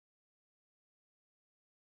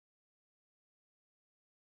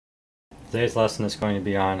Today's lesson is going to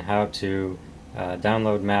be on how to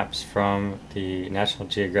download maps from the National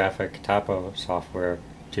Geographic TOPO software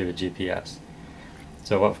to the GPS.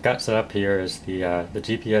 So what we've got set up here is the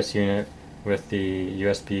GPS unit with the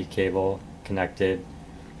USB cable connected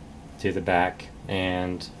to the back,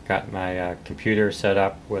 and I've got my computer set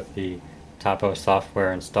up with the TOPO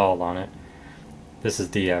software installed on it. This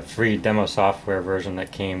is the free demo software version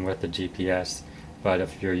that came with the GPS, but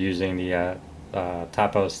if you're using the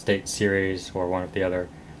TOPO State Series or one of the other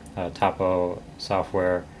TOPO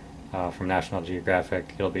software from National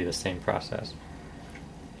Geographic, it'll be the same process.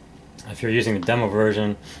 If you're using the demo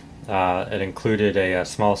version, it included a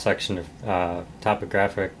small section of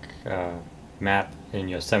topographic map in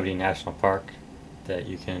Yosemite National Park that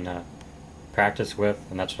you can practice with,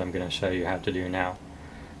 and that's what I'm going to show you how to do now.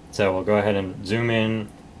 So we'll go ahead and zoom in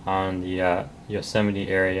on the Yosemite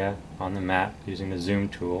area on the map using the zoom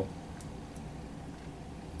tool.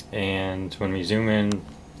 And when we zoom in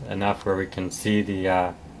enough where we can see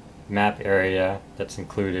the map area that's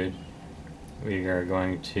included, we are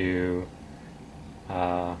going to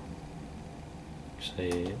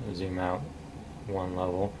actually zoom out one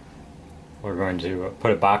level. We're going to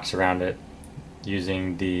put a box around it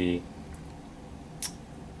using the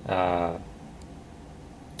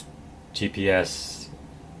GPS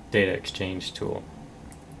data exchange tool.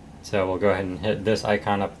 So we'll go ahead and hit this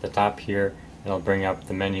icon up at the top here. It'll bring up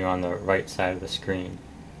the menu on the right side of the screen.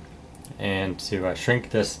 And to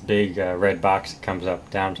shrink this big red box that comes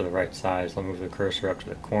up down to the right size, I'll move the cursor up to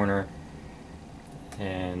the corner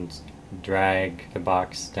and drag the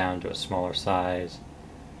box down to a smaller size,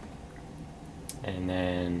 and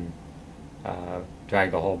then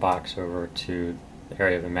drag the whole box over to the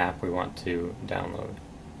area of the map we want to download.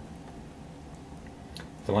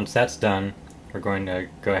 So once that's done, we're going to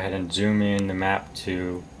go ahead and zoom in the map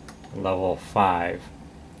to level 5.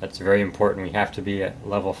 That's very important. We have to be at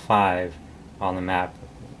level 5 on the map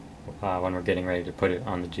when we're getting ready to put it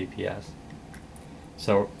on the GPS.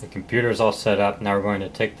 So the computer is all set up. Now we're going to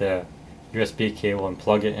take the USB cable and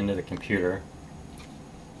plug it into the computer.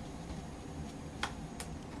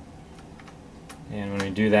 And when we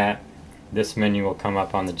do that, this menu will come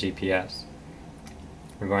up on the GPS.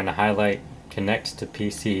 We're going to highlight Connect to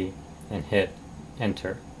PC and hit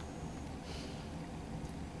Enter.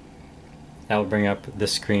 That will bring up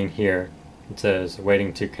this screen here. It says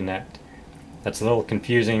waiting to connect. That's a little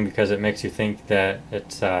confusing because it makes you think that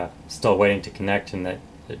it's still waiting to connect and that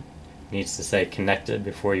it needs to say connected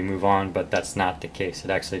before you move on, but that's not the case.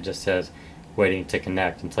 It actually just says waiting to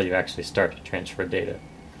connect until you actually start to transfer data.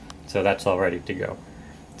 So that's all ready to go.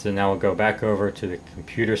 So now we'll go back over to the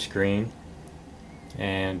computer screen,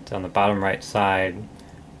 and on the bottom right side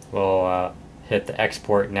we'll hit the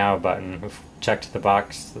Export Now button. We've checked the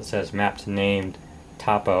box that says Maps Named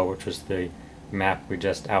TOPO, which was the map we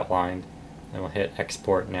just outlined, and we'll hit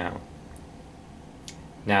Export Now.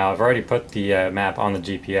 Now I've already put the map on the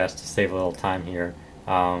GPS to save a little time here.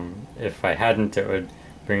 If I hadn't, it would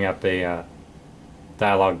bring up a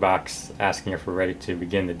dialog box asking if we're ready to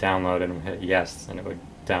begin the download, and we'll hit yes, and it would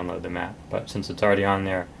download the map. But since it's already on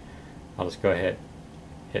there, I'll just go ahead,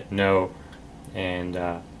 hit no, and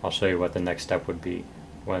I'll show you what the next step would be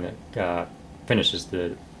when it finishes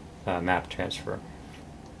the map transfer.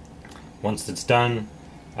 Once it's done,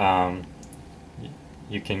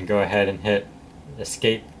 you can go ahead and hit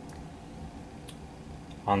escape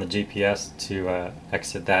on the GPS to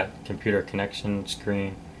exit that computer connection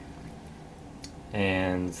screen,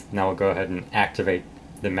 and now we'll go ahead and activate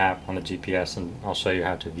the map on the GPS, and I'll show you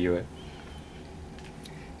how to view it.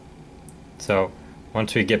 So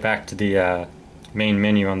once we get back to the main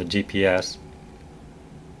menu on the GPS,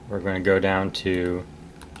 we're going to go down to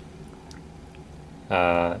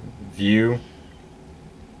View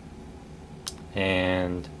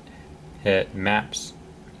and hit Maps,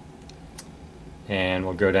 and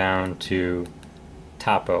we'll go down to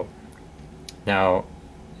TOPO. Now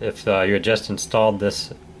if you had just installed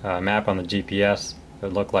this map on the GPS, it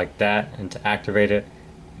would look like that, and to activate it,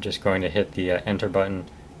 you're just going to hit the Enter button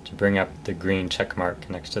to bring up the green check mark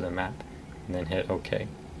next to the map, and then hit OK.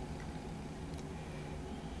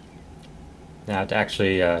 Now to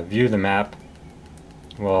actually view the map,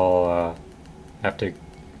 we'll have to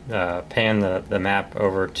pan the map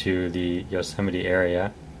over to the Yosemite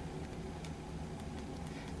area,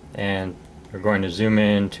 and we're going to zoom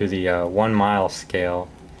in to the 1 mile scale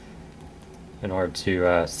in order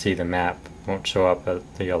to see the map. It won't show up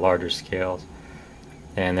at the larger scales.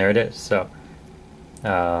 And there it is. So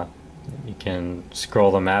you can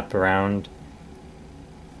scroll the map around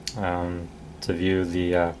to view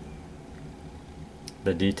the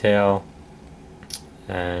detail,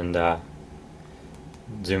 and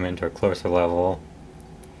zoom into a closer level.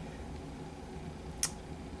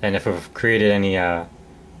 And if we've created any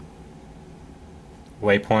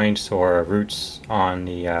waypoints or routes on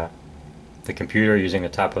the computer using the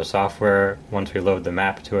TOPO software, once we load the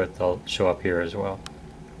map to it, they'll show up here as well.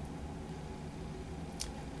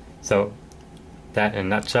 So that, in a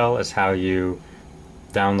nutshell, is how you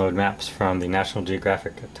download maps from the National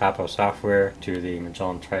Geographic TOPO software to the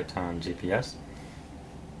Magellan Triton GPS.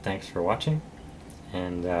 Thanks for watching,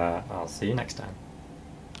 and I'll see you next time.